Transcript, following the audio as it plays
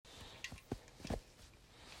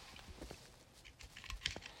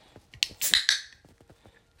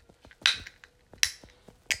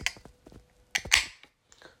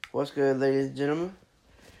What's good, ladies and gentlemen?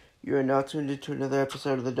 You are now tuned into another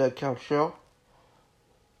episode of the Doug Couch Show.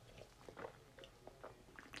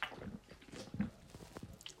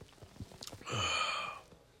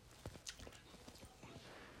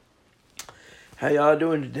 How y'all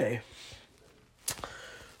doing today?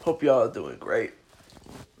 Hope y'all are doing great.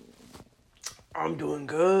 I'm doing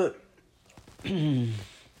good.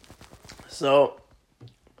 So,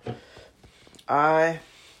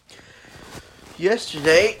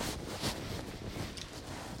 yesterday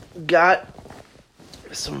got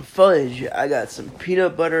some fudge. I got some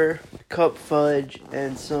peanut butter cup fudge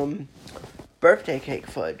and some birthday cake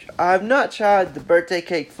fudge. I have not tried the birthday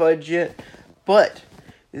cake fudge yet, but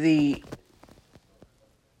the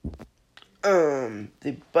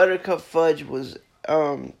buttercup fudge was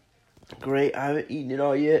great. I haven't eaten it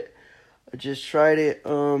all yet. I just tried it.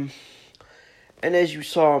 And as you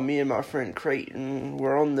saw, me and my friend Creighton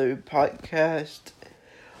were on the podcast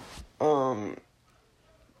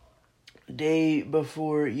day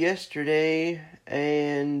before yesterday,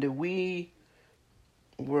 and we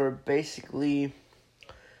were basically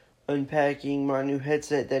unpacking my new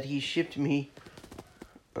headset that he shipped me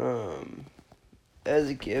as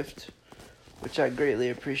a gift, which I greatly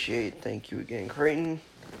appreciate. Thank you again, Creighton.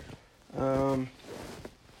 And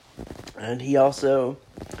he also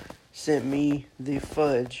sent me the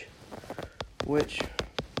fudge, which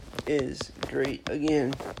is great.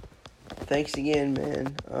 Again, thanks again,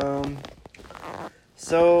 man.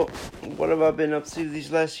 So, what have I been up to these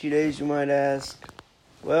last few days, you might ask?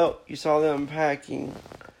 Well, you saw the unpacking.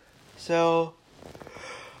 So,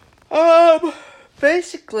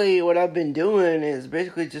 basically what I've been doing is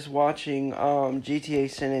basically just watching GTA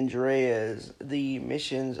San Andreas, the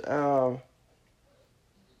missions.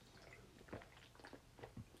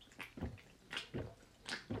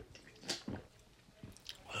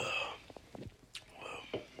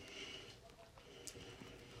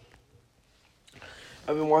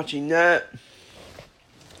 I've been watching that.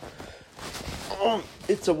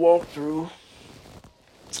 It's a walkthrough.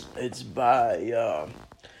 It's by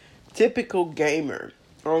Typical Gamer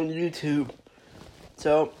on YouTube.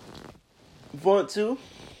 So, if you want to,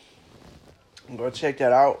 go check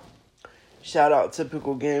that out. Shout out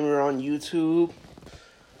Typical Gamer on YouTube.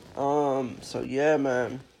 So yeah,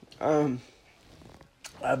 man. I've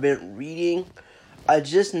been reading. I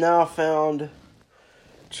just now found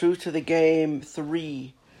True to the Game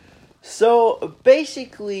 3. So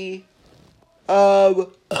basically, in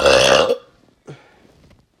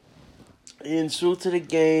True to the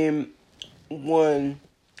Game 1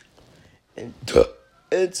 and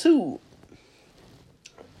 2.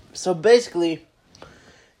 So basically,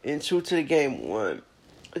 in True to the Game 1,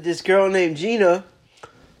 this girl named Gina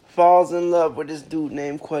falls in love with this dude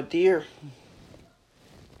named Quadir.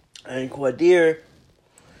 And Quadir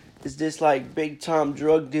is this like big time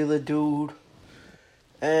drug dealer dude.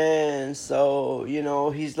 And so,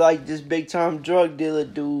 he's like this big time drug dealer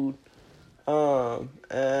dude. And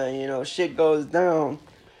shit goes down.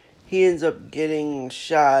 He ends up getting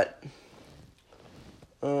shot.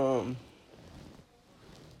 Then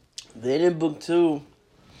in book 2,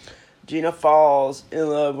 Gina falls in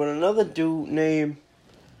love with another dude named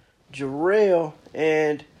Jarrell.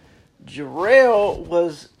 And Jarrell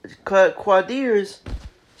was Quadir's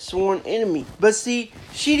sworn enemy. But see,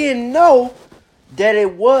 she didn't know that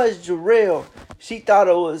it was Jarrell. She thought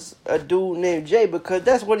it was a dude named Jay because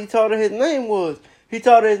that's what he told her his name was. He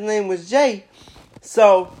told her his name was Jay.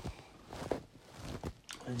 So,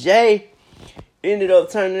 Jay ended up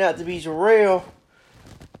turning out to be Jarrell.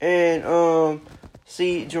 And,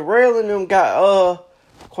 see, Jarrell and them got,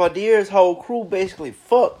 Quadir's whole crew basically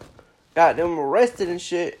fucked. Got them arrested and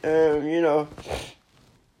shit. And,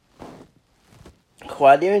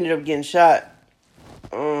 Quadir ended up getting shot.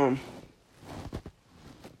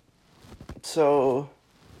 So,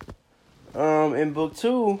 in book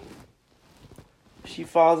 2, she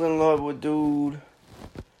falls in love with dude.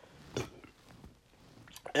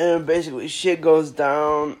 And basically shit goes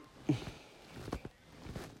down.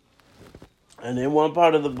 And in one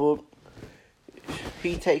part of the book,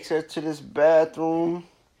 he takes her to this bathroom.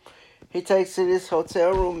 He takes her to this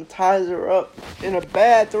hotel room and ties her up in a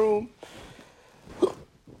bathroom.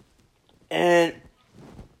 And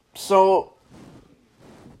so,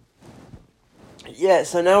 yeah,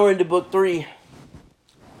 so now we're into book 3.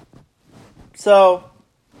 So,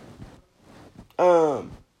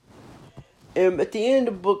 and at the end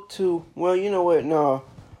of book 2, well, you know what, no,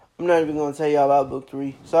 I'm not even going to tell y'all about book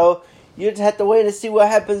 3. So, you just have to wait and see what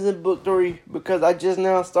happens in book 3, because I just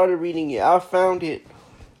now started reading it. I found it,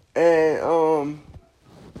 and,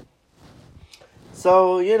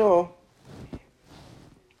 so,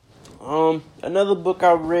 Another book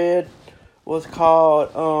I read was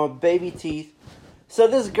called Baby Teeth. So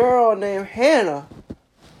this girl named Hannah,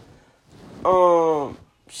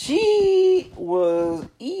 she was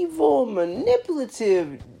evil,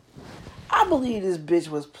 manipulative. I believe this bitch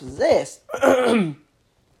was possessed.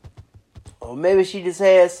 Or maybe she just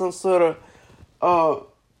had some sort of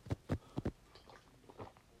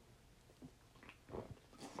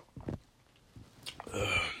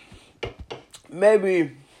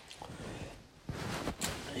maybe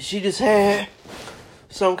she just had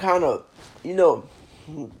some kind of,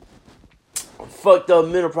 fucked up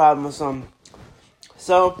mental problem or something.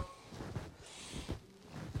 So,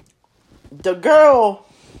 the girl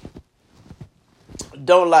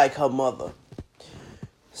don't like her mother.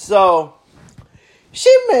 So,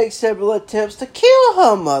 she makes several attempts to kill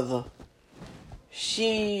her mother.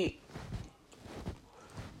 She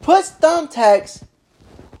puts thumbtacks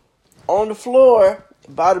on the floor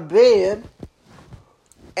by the bed,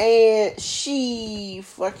 and she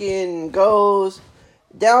fucking goes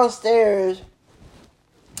downstairs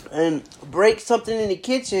and breaks something in the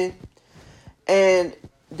kitchen, and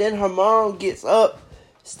then her mom gets up,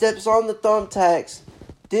 steps on the thumbtacks,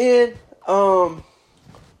 then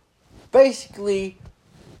basically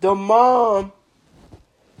the mom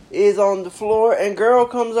is on the floor, and girl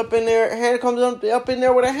comes up in there, Hannah comes up in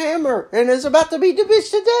there with a hammer, and is about to beat the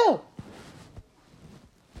bitch to death.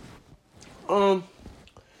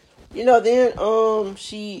 Then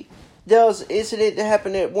there was an incident that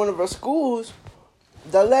happened at one of her schools.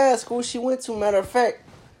 The last school she went to, matter of fact,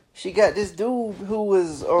 she got this dude who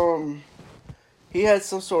was, he had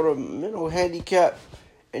some sort of mental handicap,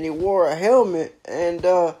 and he wore a helmet, and,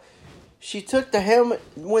 she took the helmet,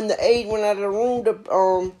 when the aide went out of the room,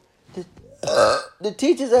 the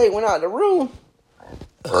teacher's aide went out of the room,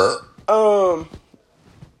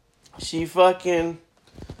 she fucking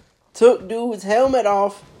took dude's helmet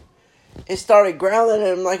off and started growling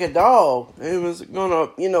at him like a dog. And was gonna,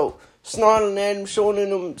 snarling at him, showing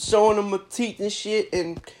him her teeth and shit,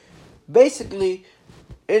 and basically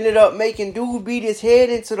ended up making dude beat his head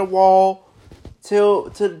into the wall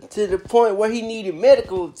to the point where he needed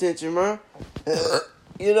medical attention, man. This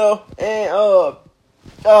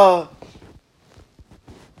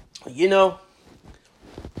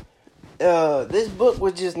book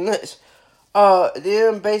was just nuts.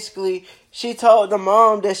 Then basically she told the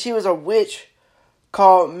mom that she was a witch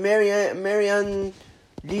called Marianne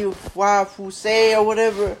Fuse or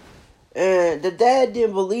whatever, and the dad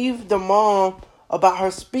didn't believe the mom about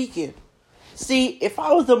her speaking. See, if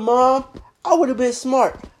I was the mom, I would have been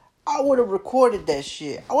smart. I would have recorded that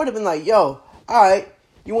shit. I would have been like, yo, alright,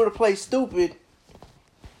 you want to play stupid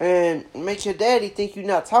and make your daddy think you're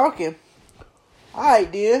not talking?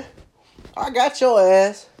 Alright, then, I got your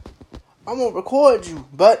ass. I'm gonna record you.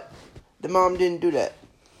 But the mom didn't do that.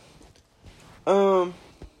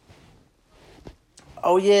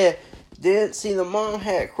 Oh yeah. Then see, the mom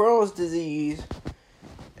had Crohn's disease,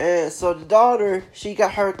 and so the daughter, she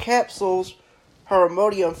got her capsules, her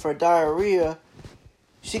Imodium for diarrhea.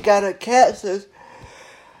 She got her capsules,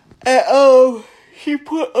 and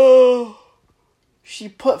she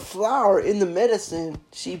put flour in the medicine.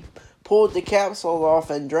 She pulled the capsule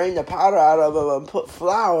off and drained the powder out of them and put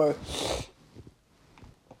flour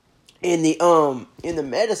in the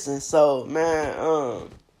medicine. So man,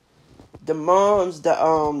 the mom's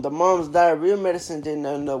diarrhea medicine didn't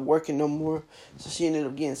end up working no more. So she ended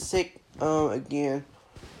up getting sick again.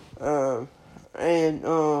 And then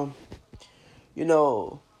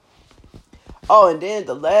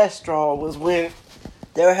the last straw was when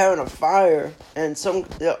they were having a fire, and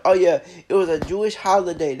it was a Jewish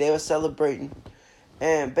holiday they were celebrating,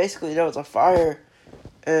 and basically there was a fire,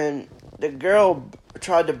 and the girl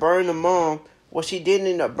tried to burn the mom. Well, she didn't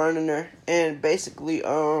end up burning her, and basically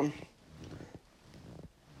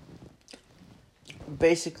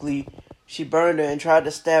she burned her and tried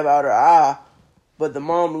to stab out her eye, but the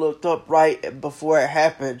mom looked up right before it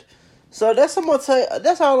happened. So that's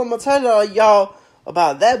all I'm gonna tell y'all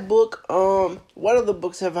about that book. What other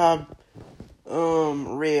books have I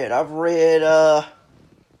read? I've read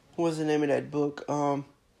what's the name of that book?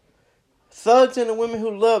 Thugs and the Women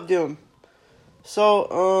Who Loved Them.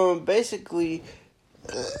 So basically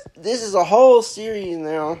this is a whole series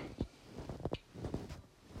now.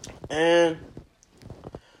 And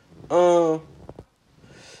so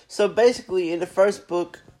basically in the first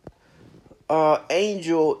book,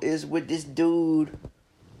 Angel is with this dude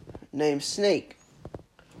named Snake,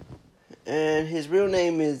 and his real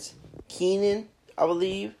name is Keenan, I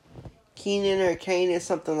believe. Keenan or Kanan,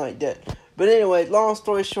 something like that. But anyway, long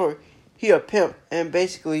story short, he a pimp, and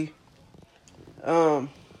basically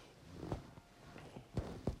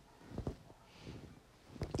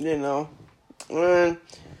you know. And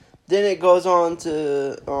then it goes on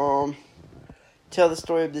to tell the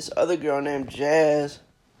story of this other girl named Jazz.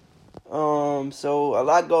 So a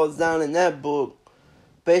lot goes down in that book.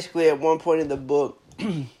 Basically, at one point in the book,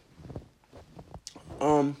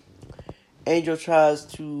 Angel tries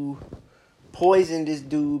to poison this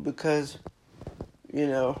dude because, you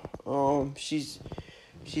know, she's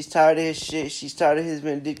tired of his shit. She's tired of his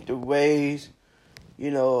vindictive ways,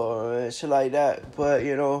 you know, and shit like that. But,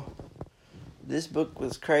 you know, this book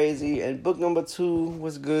was crazy, and book number 2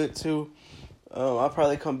 was good too. I'll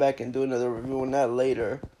probably come back and do another review on that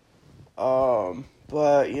later.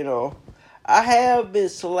 But, you know, I have been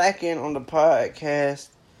slacking on the podcast,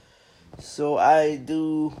 so I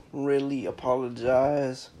do really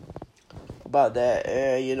apologize about that.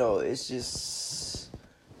 And, you know, it's just,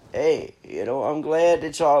 hey, you know, I'm glad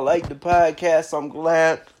that y'all like the podcast. I'm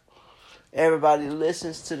glad everybody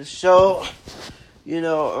listens to the show. You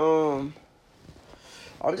know,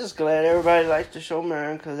 I'm just glad everybody likes the show,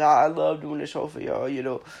 man, because I love doing the show for y'all, you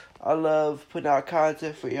know. I love putting out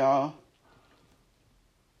content for y'all.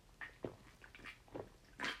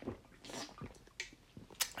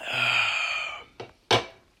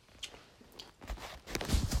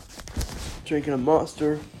 Drinking a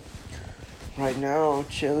Monster right now,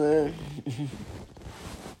 chilling.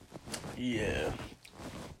 Yeah.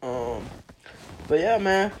 But yeah,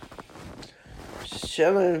 man, just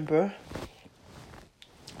chilling, bro.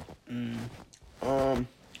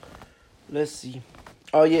 Let's see.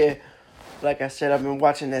 Oh yeah, like I said, I've been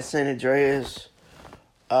watching that San Andreas,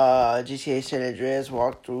 GTA San Andreas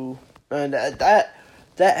walkthrough, and that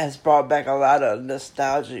has brought back a lot of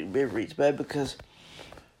nostalgic memories, man. Because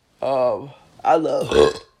I love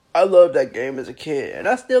that game as a kid, and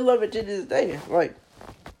I still love it to this day. Like,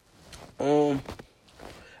 I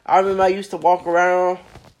remember I used to walk around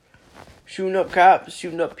shooting up cops,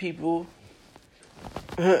 shooting up people.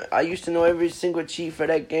 I used to know every single cheat for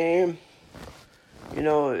that game. You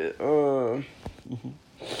know,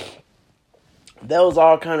 that was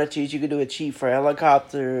all kind of cheats. You could do a cheat for a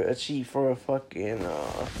helicopter, a cheat for a fucking,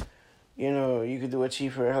 you know, you could do a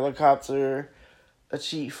cheat for a helicopter, a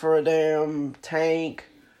cheat for a damn tank,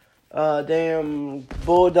 a damn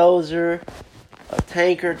bulldozer, a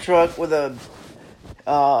tanker truck with a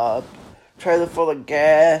trailer full of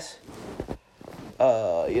gas,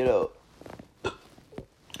 you know,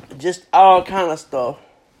 just all kind of stuff.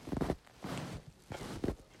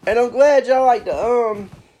 And I'm glad y'all like the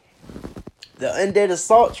Undead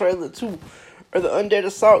Assault trailer too, or the Undead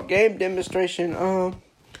Assault game demonstration.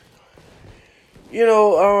 You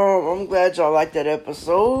know, I'm glad y'all like that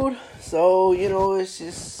episode. So, you know, it's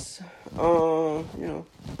just, you know,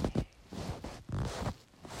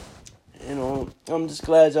 I'm just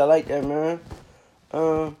glad y'all like that, man.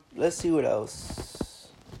 Let's see what else.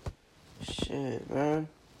 Shit, man.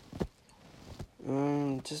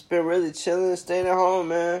 Just been really chilling, staying at home,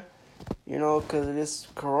 man. You know, because of this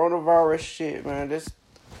coronavirus shit, man.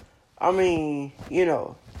 I mean, you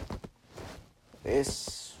know,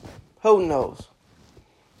 it's, who knows?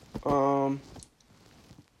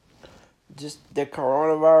 Just the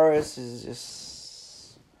coronavirus is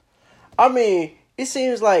just, I mean, it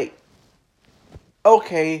seems like,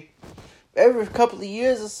 okay, every couple of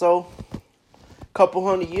years or so, couple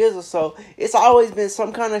hundred years or so, it's always been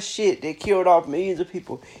some kind of shit that killed off millions of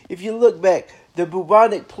people. If you look back, the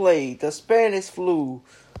bubonic plague, the Spanish flu,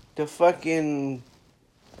 the fucking,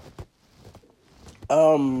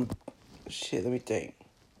 shit, let me think.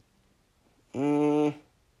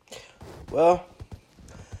 Well,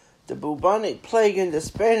 the bubonic plague and the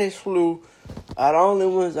Spanish flu are the only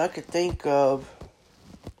ones I could think of.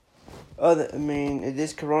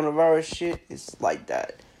 This coronavirus shit is like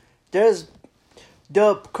that.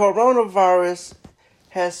 The coronavirus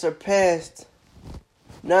has surpassed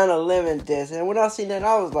 9/11 deaths. And when I seen that,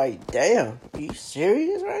 I was like, damn, are you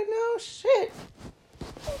serious right now? Shit.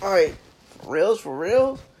 Alright, for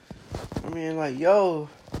reals? I mean, like, yo,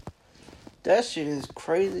 that shit is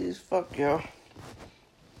crazy as fuck, yo.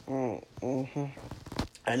 And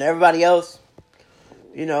everybody else,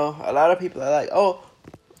 you know, a lot of people are like, oh,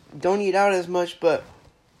 don't eat out as much, but,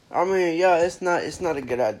 I mean, yeah, it's not a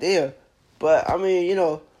good idea. But, I mean, you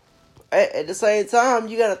know, at the same time,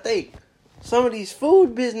 you gotta think, some of these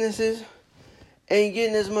food businesses ain't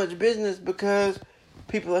getting as much business because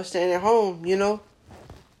people are staying at home, you know?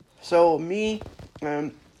 So, myself,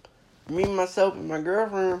 and my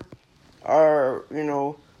girlfriend are, you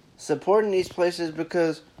know, supporting these places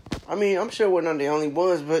because, I mean, I'm sure we're not the only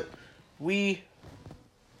ones, but we,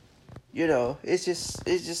 you know, it's just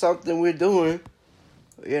something we're doing,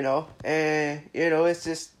 you know? And, you know, it's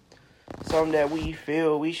just, something that we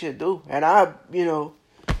feel we should do. And I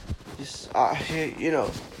just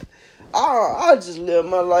live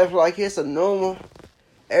my life like it's a normal,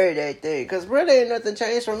 everyday thing. Because really ain't nothing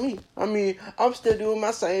changed for me. I mean, I'm still doing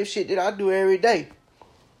my same shit that I do every day.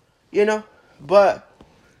 But,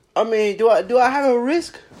 I mean, do I have a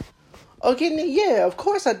risk of getting it? Yeah, of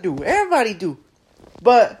course I do. Everybody do.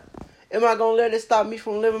 But, am I going to let it stop me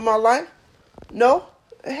from living my life? No.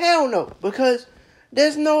 Hell no. Because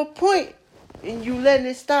there's no point in you letting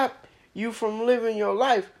it stop you from living your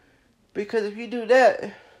life. Because if you do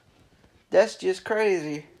that, that's just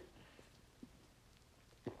crazy.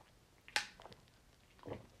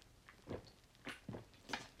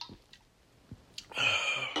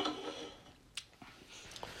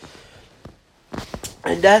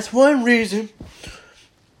 And that's one reason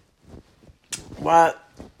why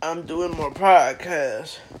I'm doing more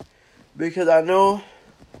podcasts. Because I know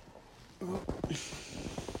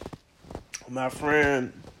my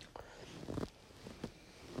friend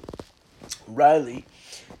Riley,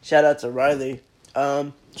 shout out to Riley,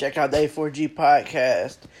 check out the A4G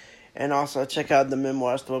podcast, and also check out the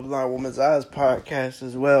Memoirs to a Blind Woman's Eyes podcast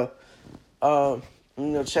as well.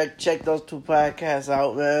 Check those two podcasts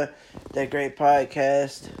out, man. They're great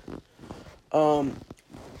podcast. The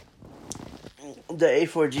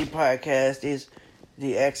A4G podcast is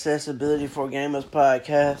the Accessibility for Gamers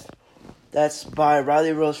podcast. That's by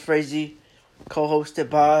Riley Rose Frazee, co-hosted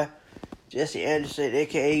by Jesse Anderson,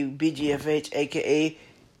 a.k.a. BGFH, a.k.a.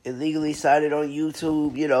 Illegally Cited on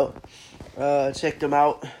YouTube. Check them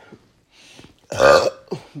out.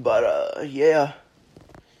 Yeah.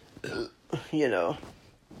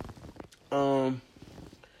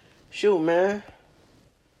 Shoot, man.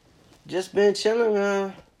 Just been chilling,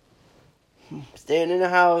 man. Staying in the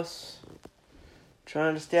house.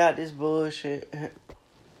 Trying to stay out this bullshit.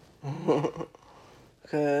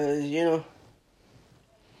 Cause,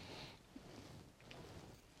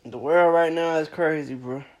 the world right now is crazy,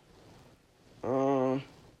 bro.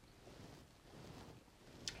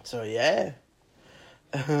 So yeah.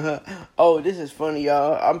 Oh, this is funny,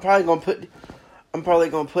 y'all. I'm probably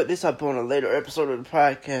gonna put this up on a later episode of the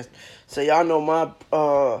podcast. So y'all know my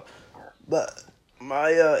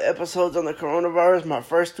episodes on the coronavirus, my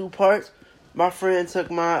first two parts. My friend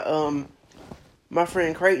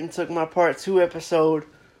Creighton took my part 2 episode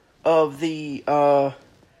of the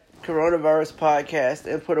coronavirus podcast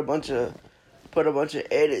and put a bunch of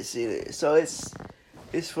edits in it. So it's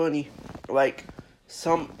funny. Like,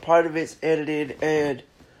 some part of it's edited, and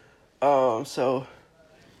so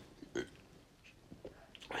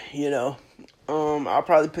I'll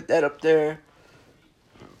probably put that up there.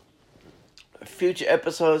 Future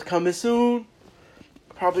episodes coming soon.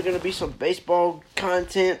 Probably gonna be some baseball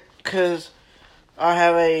content, cause I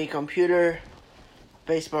have a computer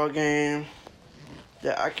baseball game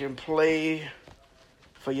that I can play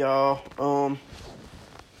for y'all.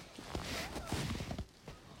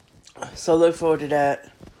 So look forward to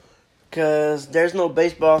that, cause there's no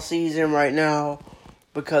baseball season right now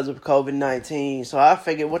because of COVID-19. So I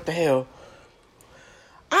figured, what the hell,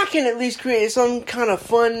 I can at least create some kind of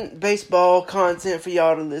fun baseball content for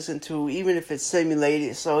y'all to listen to, even if it's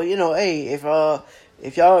simulated. So, hey, if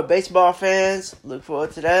y'all are baseball fans, look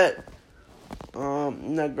forward to that.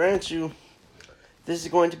 Now, grant you, this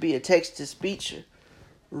is going to be a text-to-speech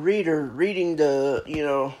reader reading the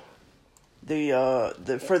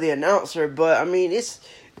for the announcer, but I mean, it's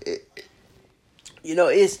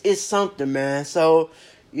something, man. So,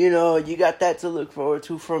 you got that to look forward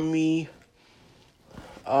to from me.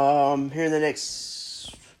 Here in the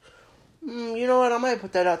next, you know what, I might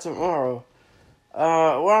put that out tomorrow,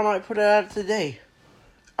 or I might put it out today.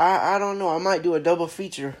 I don't know. I might do a double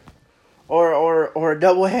feature, or a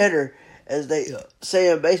double header, as they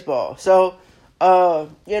say in baseball. So, y'all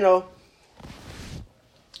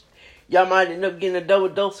might end up getting a double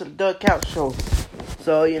dose of the Doug Couch Show.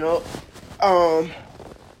 So,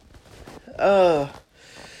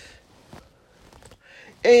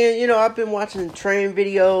 and, I've been watching train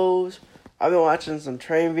videos. I've been watching some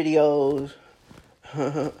train videos.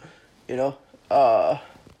 I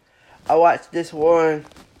watched this one.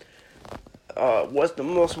 What's the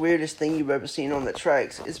most weirdest thing you've ever seen on the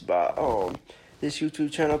tracks? It's by this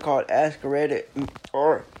YouTube channel called Ask Reddit,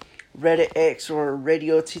 or Reddit X, or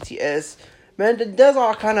Radio TTS. Man, there's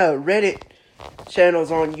all kind of Reddit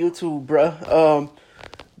channels on YouTube, bruh.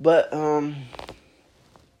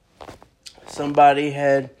 Somebody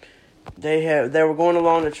they were going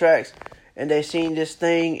along the tracks, and they seen this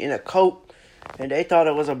thing in a coat, and they thought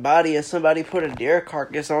it was a body, and somebody put a deer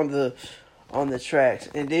carcass on the tracks.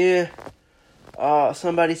 And then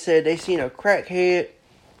somebody said they seen a crackhead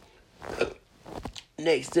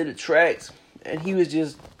next to the tracks, and he was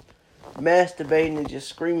just masturbating and just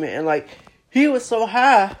screaming, and like he was so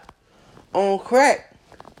high on crack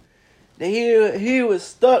that he was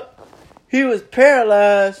stuck, he was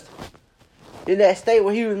paralyzed in that state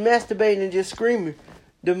where he was masturbating and just screaming.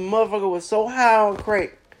 The motherfucker was so high on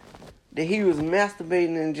crack that he was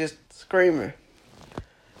masturbating and just screaming.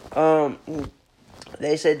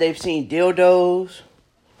 They said they've seen dildos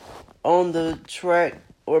on the track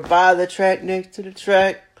or by the track, next to the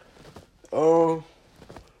track.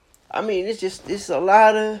 I mean, it's a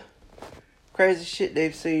lot of crazy shit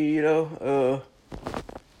they've seen, you know.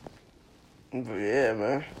 But yeah,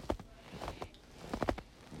 man.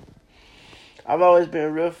 I've always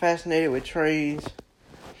been real fascinated with trains.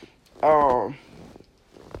 And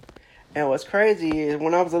what's crazy is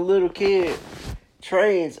when I was a little kid,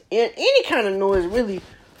 trains, and any kind of noise really,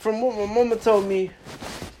 from what my mama told me,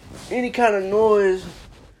 any kind of noise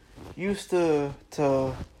used to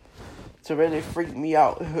really freak me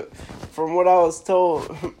out. From what I was told,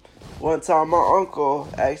 one time my uncle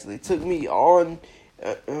actually took me in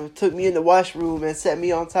the washroom and set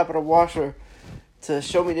me on top of the washer to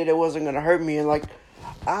show me that it wasn't gonna hurt me. And like,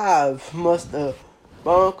 my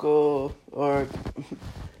uncle, or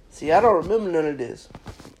see, I don't remember none of this,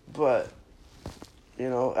 but you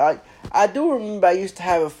know, I do remember I used to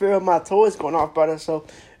have a fear of my toys going off by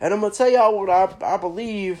themselves. And I'm gonna tell y'all what I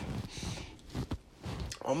believe.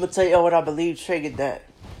 I'm gonna tell y'all what I believe triggered that.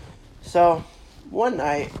 So one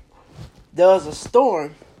night there was a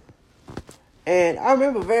storm, and I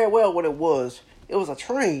remember very well what it was. It was a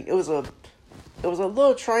train. It was a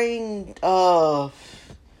little train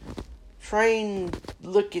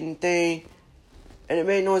looking thing, and it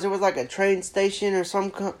made noise. It was like a train station or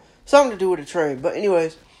something to do with a train. But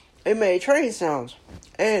anyways, it made train sounds.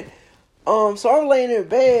 And so I'm laying in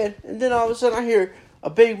bed, and then all of a sudden I hear a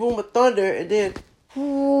big boom of thunder, and then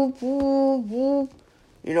whoop, whoop, whoop.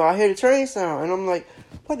 You know, I hear the train sound, and I'm like,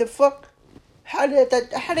 what the fuck? How did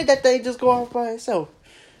that thing just go off by itself?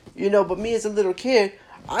 You know, but me as a little kid,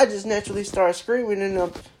 I just naturally started screaming,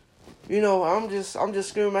 and you know, I'm just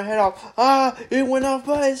screaming my head off. Ah, it went off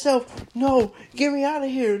by itself. No, get me out of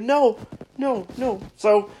here. No.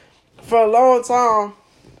 So for a long time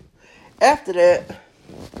after that,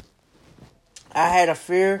 I had a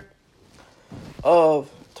fear of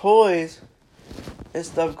toys and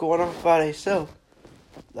stuff going off by themselves.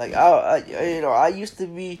 Like I used to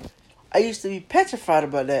be petrified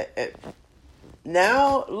about that.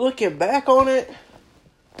 Now looking back on it,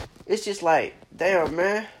 it's just like, damn,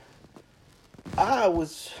 man. I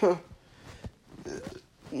was, you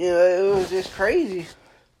know, it was just crazy.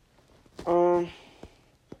 Well,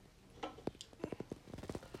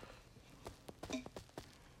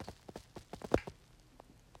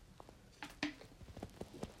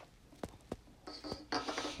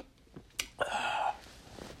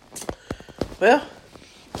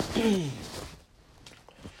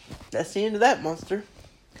 that's the end of that monster.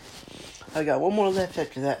 I got one more left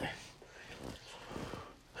after that.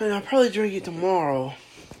 And I'll probably drink it tomorrow.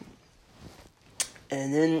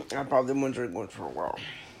 And then I probably won't drink one for a while.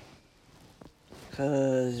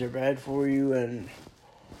 Because they're bad for you, and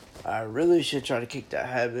I really should try to kick that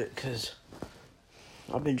habit, because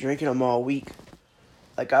I've been drinking them all week.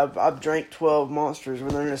 Like, I've drank 12 monsters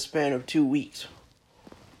within a span of 2 weeks.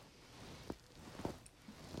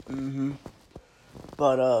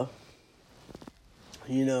 But,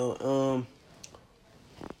 you know,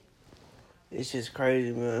 it's just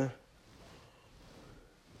crazy, man.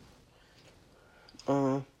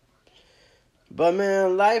 But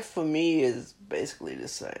man, life for me is basically the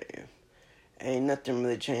same. Ain't nothing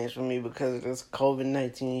really changed for me because of this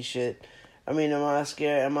COVID-19 shit. I mean, am I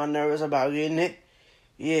scared? Am I nervous about getting it?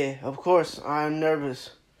 Yeah, of course, I'm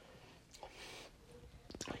nervous.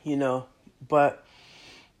 You know, but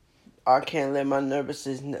I can't let my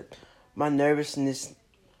nervousness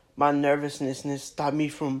stop me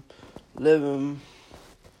from living.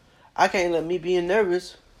 I can't let me being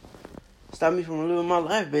nervous stop me from living my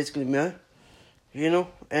life, basically, man. You know,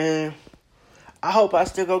 and I hope I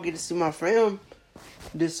still go get to see my fam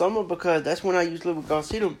this summer, because that's when I usually would go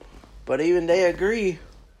see them. But even they agree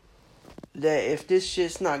that if this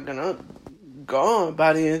shit's not gonna go on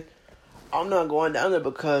by then, I'm not going down there,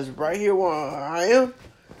 because right here where I am,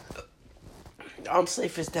 I'm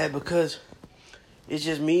safe as that, because it's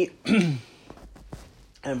just me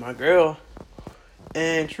and my girl.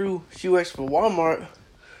 And true, she works for Walmart,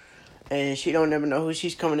 and she don't never know who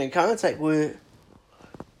she's coming in contact with.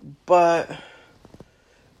 But,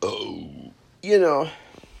 you know,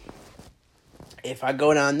 if I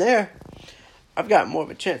go down there, I've got more of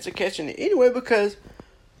a chance of catching it anyway, because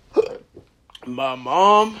my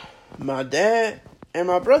mom, my dad, and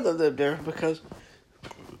my brother lived there because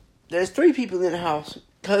there's 3 people in the house.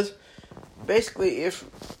 Because basically, if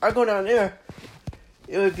I go down there,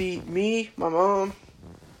 it would be me, my mom,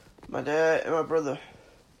 my dad, and my brother.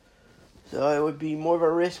 So it would be more of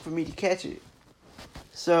a risk for me to catch it.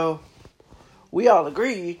 So we all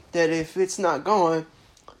agreed that if it's not gone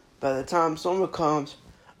by the time summer comes,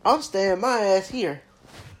 I'm staying my ass here.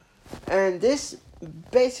 And this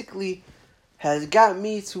basically has got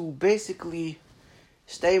me to basically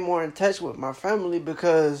stay more in touch with my family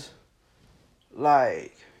because,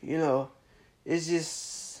 like, you know, it's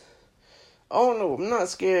just, I don't know, I'm not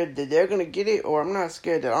scared that they're going to get it, or I'm not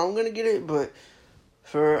scared that I'm going to get it, but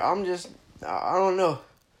I don't know.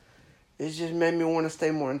 It's just made me want to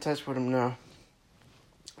stay more in touch with them now.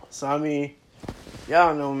 So, I mean,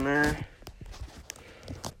 y'all know, man.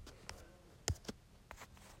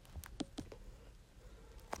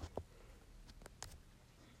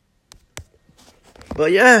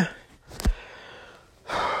 But yeah.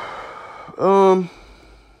 Oh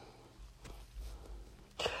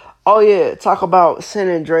yeah, talk about San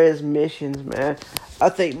Andreas missions, man. I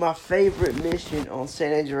think my favorite mission on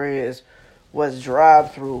San Andreas was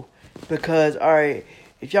drive-through. Because, alright,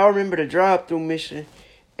 if y'all remember the drive-through mission,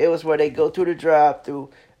 it was where they go through the drive-through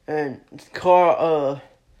and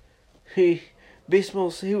Big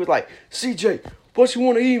Smoke, he was like, CJ, what you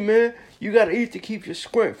want to eat, man? You got to eat to keep your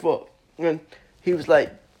strength up. And he was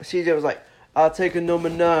like, CJ was like, I'll take a number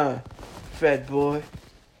 9, fat boy.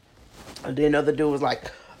 And then the other dude was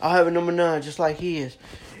like, I'll have a number 9 just like his.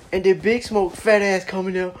 And then Big Smoke, fat ass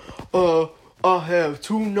coming out, I'll have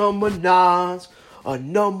 2 number 9s, a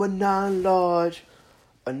number 9 large,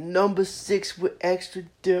 a number 6 with extra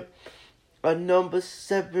dip, a number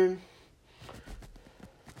 7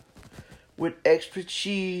 with extra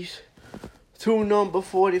cheese, 2 number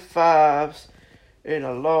 45s, and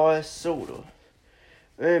a large soda.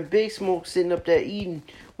 And Big Smoke sitting up there eating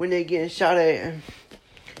when they getting shot at.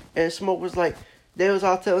 And Smoke was like, they was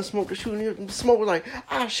all telling Smoke to shoot him. Smoke was like,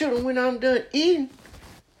 I'll shoot him when I'm done eating.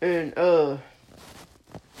 And,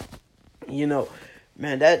 you know,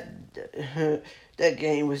 man, that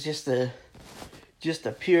game was just a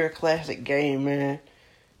pure classic game, man.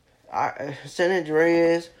 San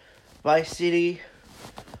Andreas, Vice City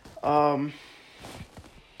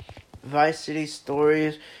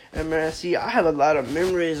stories. And man, see, I have a lot of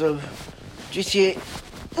memories of GTA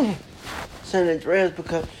San Andreas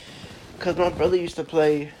because my brother used to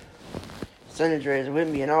play San Andreas with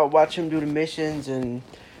me, and I would watch him do the missions, and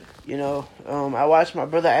you know, I watched my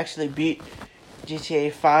brother actually beat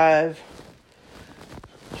GTA 5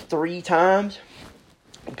 3 times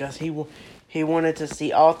because he wanted to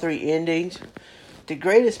see all 3 endings. The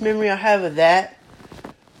greatest memory I have of that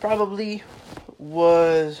probably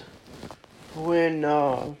was when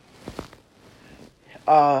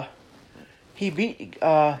he beat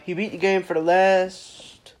the game for the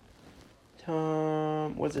last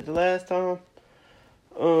time. Was it the last time?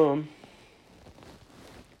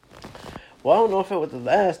 Well, I don't know if it was the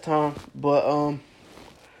last time, but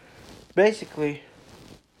basically,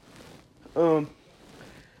 no,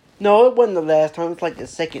 it wasn't the last time. It's like the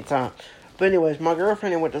second time. But anyways, my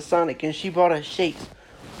girlfriend went to Sonic and she bought us shakes.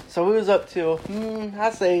 So we was up till I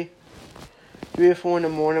say 3 or 4 in the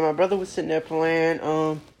morning. My brother was sitting there playing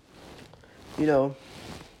you know,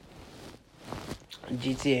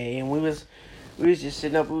 GTA, and we was just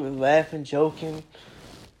sitting up. We was laughing, joking,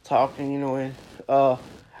 talking, you know, and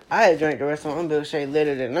I had drank the rest of my milkshake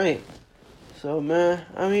later that night. So man,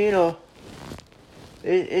 I mean, you know,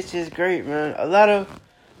 it's just great, man. A lot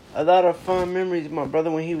of fun memories of my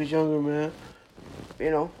brother when he was younger, man.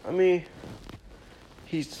 You know, I mean,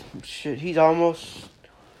 he's almost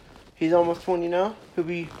 20 now. He'll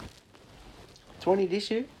be 20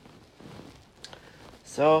 this year.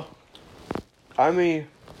 So, I mean,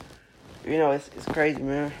 you know, it's crazy,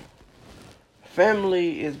 man.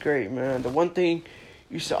 Family is great, man. The one thing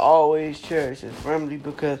you should always cherish is family,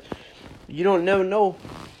 because you don't never know.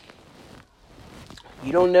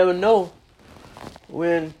 You don't never know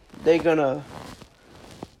when they gonna,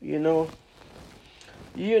 you know.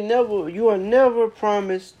 You are never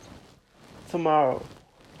promised tomorrow.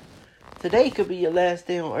 Today could be your last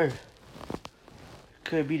day on earth.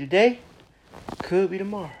 Could be today, could be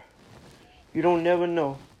tomorrow. You don't never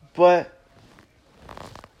know. But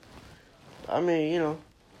I mean, you know,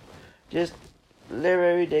 just live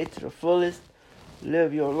every day to the fullest.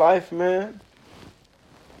 Live your life, man.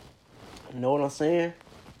 You know what I'm saying?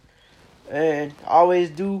 And always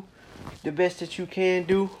do the best that you can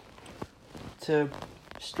do to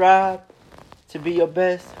strive to be your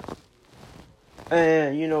best.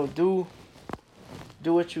 And, you know, do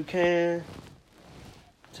do what you can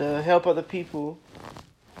to help other people,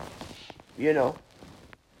 you know,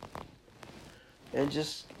 and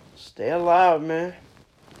just stay alive, man.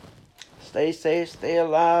 Stay safe, stay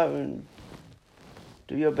alive, and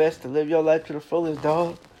do your best to live your life to the fullest,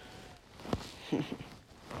 dog.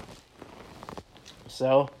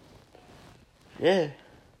 So, yeah.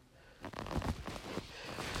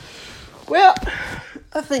 Well,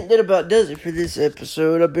 I think that about does it for this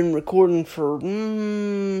episode. I've been recording for,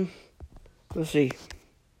 let's see.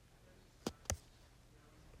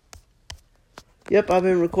 Yep, I've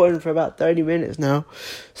been recording for about 30 minutes now.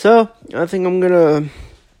 So, I think I'm going to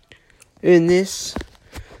end this.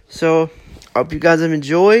 So, I hope you guys have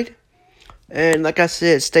enjoyed. And like I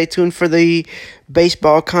said, stay tuned for the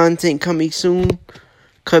baseball content coming soon.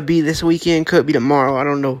 Could be this weekend, could be tomorrow, I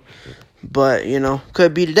don't know. But,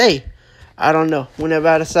 could be today. I don't know. Whenever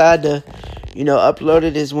I decide to, upload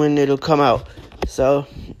it is when it'll come out. So,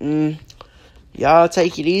 y'all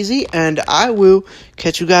take it easy, and I will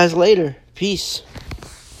catch you guys later. Peace.